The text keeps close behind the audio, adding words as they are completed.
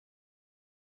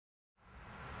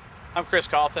I'm Chris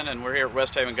Cauthen, and we're here at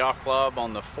Westhaven Golf Club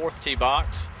on the 4th tee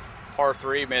box, par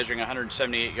 3, measuring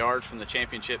 178 yards from the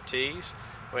championship tees.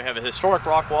 We have a historic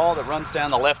rock wall that runs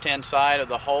down the left-hand side of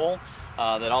the hole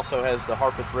that also has the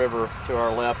Harpeth River to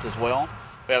our left as well.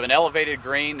 We have an elevated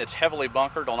green that's heavily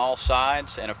bunkered on all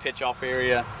sides and a pitch-off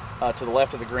area to the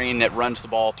left of the green that runs the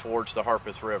ball towards the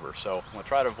Harpeth River. So we'll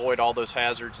try to avoid all those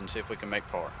hazards and see if we can make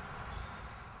par.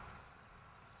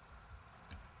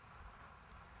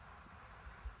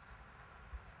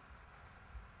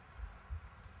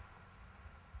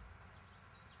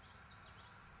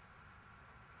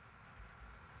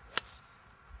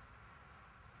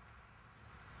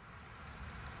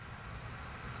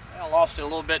 I lost it a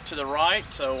little bit to the right,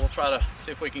 so we'll try to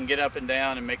see if we can get up and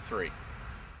down and make 3.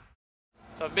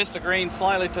 So I've missed the green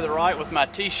slightly to the right with my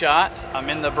tee shot. I'm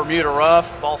in the Bermuda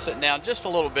rough, ball sitting down just a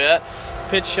little bit.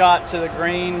 Pitch shot to the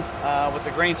green with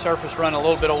the green surface running a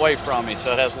little bit away from me,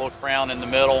 so it has a little crown in the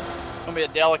middle. It's going to be a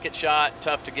delicate shot,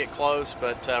 tough to get close,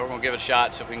 but we're going to give it a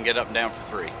shot, see if we can get up and down for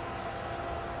 3.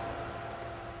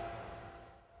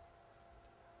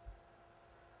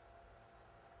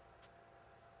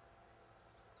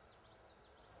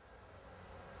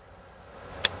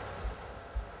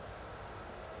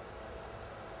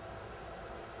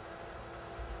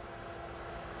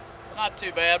 Not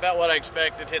too bad, about what I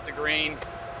expected. Hit the green,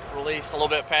 released a little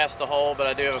bit past the hole, but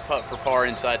I do have a putt for par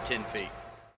inside 10 feet.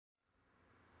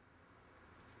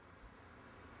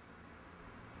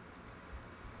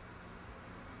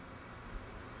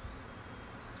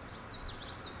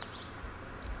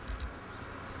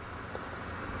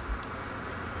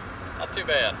 Not too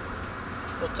bad.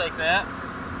 We'll take that.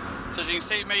 So as you can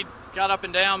see, got up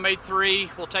and down, made 3.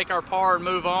 We'll take our par and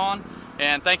move on.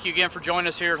 And thank you again for joining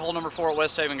us here at hole number 4 at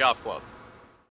Westhaven Golf Club.